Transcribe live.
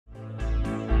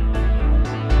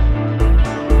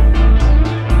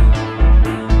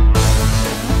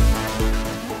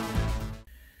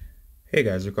Hey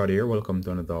guys, Ricardo here. Welcome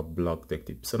to another blog tech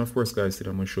tips. And of course guys, today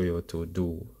I'm going to show you how to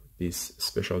do this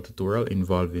special tutorial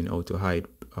involving how to hide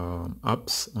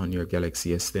apps on your Galaxy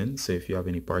S10. So if you have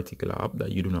any particular app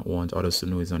that you do not want others to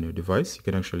know is on your device, you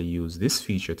can actually use this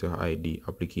feature to hide the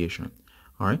application.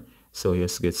 Alright, so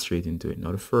let's get straight into it.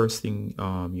 Now the first thing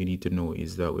you need to know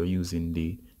is that we're using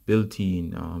the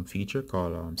built-in feature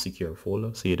called secure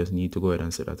folder. So you just need to go ahead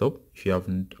and set that up. If you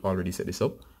haven't already set this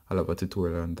up, I'll have a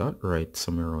tutorial on that right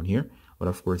somewhere around here. But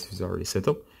of course, if it's already set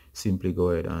up, simply go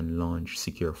ahead and launch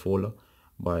secure folder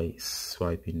by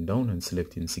swiping down and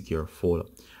selecting secure folder.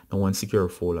 Now once secure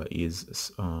folder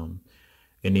is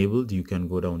enabled, you can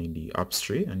go down in the apps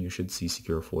tray and you should see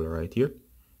secure folder right here.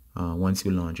 Once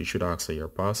you launch, it should ask for your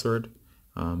password.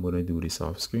 I'm going to do this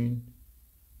off screen.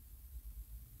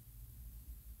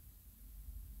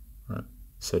 All right.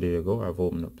 So there you go. I've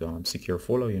opened up the secure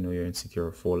folder. You know you're in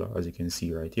secure folder, as you can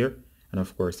see right here. And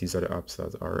of course, these are the apps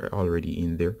that are already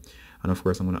in there. And of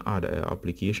course, I'm going to add an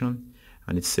application.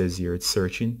 And it says here it's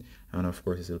searching. And of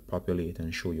course, it will populate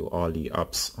and show you all the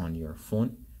apps on your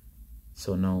phone.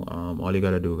 So now, all you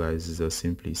got to do, guys, is just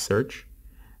simply search.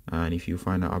 And if you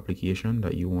find an application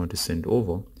that you want to send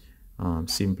over,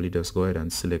 simply just go ahead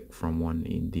and select from one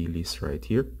in the list right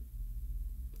here.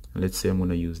 And let's say I'm going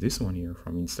to use this one here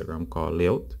from Instagram called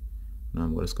Layout. Now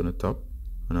I'm just going to tap.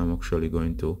 And I'm actually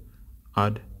going to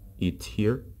add it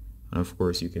here, and of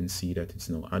course you can see that it's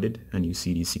now added and you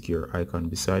see the secure icon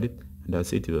beside it, and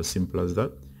that's it. It's as simple as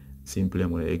that. Simply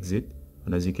I'm going to exit,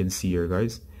 and as you can see here,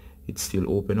 guys, it's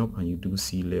still open up and you do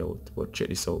see Layout. But check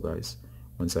this out, guys.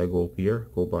 Once I go up here,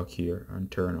 go back here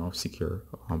and turn off secure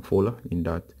folder, in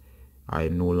that I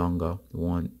no longer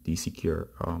want the secure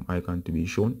icon to be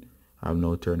shown. I've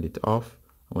now turned it off.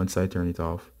 Once I turn it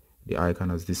off, the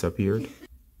icon has disappeared.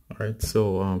 Alright,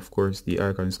 so of course the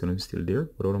icon is going to be still there,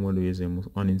 but what I'm going to do is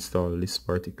uninstall this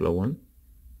particular one.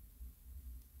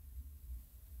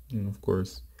 And of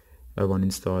course I've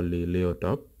uninstalled the Layout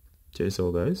app. Check this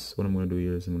out, guys. What I'm going to do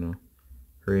here is I'm going to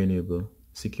re-enable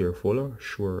secure folder,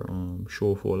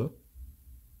 show folder.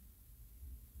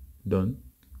 Done.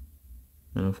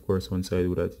 And of course once I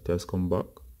do that, it has come back.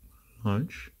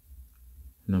 Launch.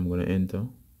 And I'm going to enter.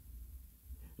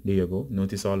 There you go.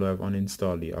 Notice although I've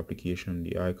uninstalled the application,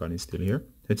 the icon is still here.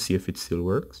 Let's see if it still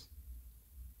works.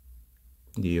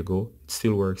 There you go. It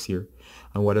still works here.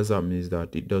 And what does that mean is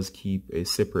that it does keep a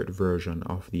separate version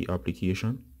of the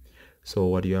application. So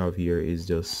what you have here is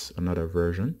just another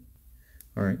version.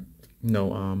 Alright.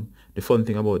 Now the fun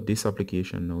thing about this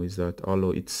application now is that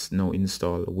although it's now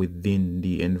installed within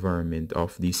the environment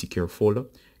of the secure folder,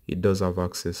 it does have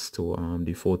access to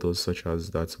the photos such as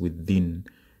that's within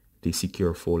the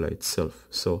secure folder itself.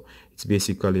 So it's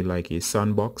basically like a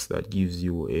sandbox that gives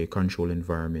you a control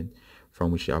environment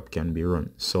from which the app can be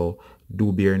run. So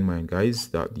do bear in mind, guys,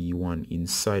 that the one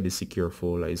inside the secure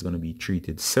folder is going to be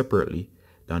treated separately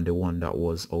than the one that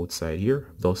was outside here.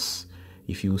 Thus,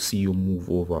 if you see you move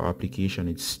over application,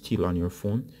 it's still on your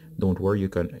phone, don't worry, you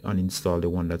can uninstall the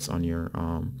one that's on your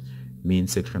main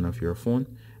section of your phone,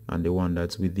 and the one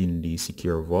that's within the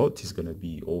secure vault is going to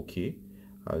be okay,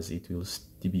 as it will still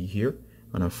be here.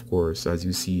 And of course, as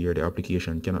you see here, the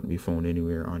application cannot be found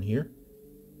anywhere on here,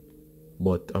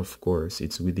 but of course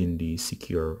it's within the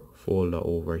secure folder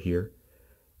over here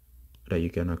that you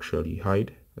can actually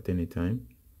hide at any time.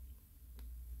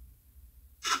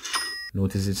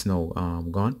 Notice it's now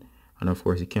gone, and of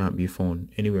course it cannot be found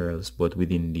anywhere else but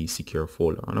within the secure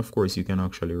folder. And of course you can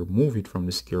actually remove it from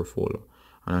the secure folder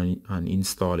and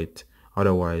install it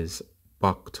otherwise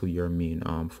back to your main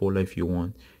folder if you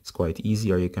want. It's quite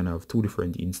easy, or you can have two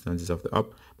different instances of the app,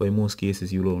 but in most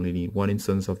cases you'll only need one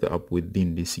instance of the app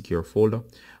within the secure folder.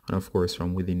 And of course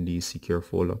from within the secure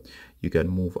folder you can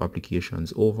move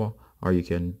applications over, or you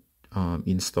can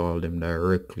install them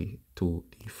directly to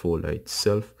the folder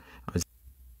itself.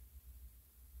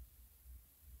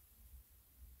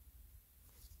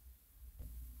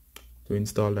 To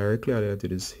install directly, all you have to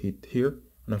do is hit here.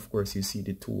 And of course you see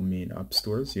the two main app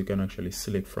stores. You can actually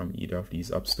select from either of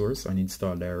these app stores and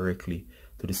install directly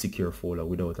to the secure folder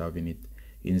without having it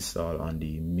installed on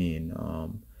the main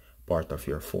part of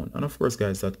your phone. And of course,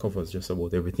 guys, that covers just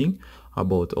about everything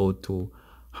about how to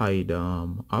hide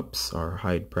apps or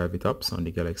hide private apps on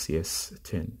the Galaxy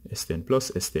S10, S10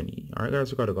 Plus, S10e. Alright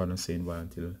guys, we gotta go and saying bye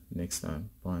until next time.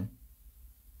 Bye.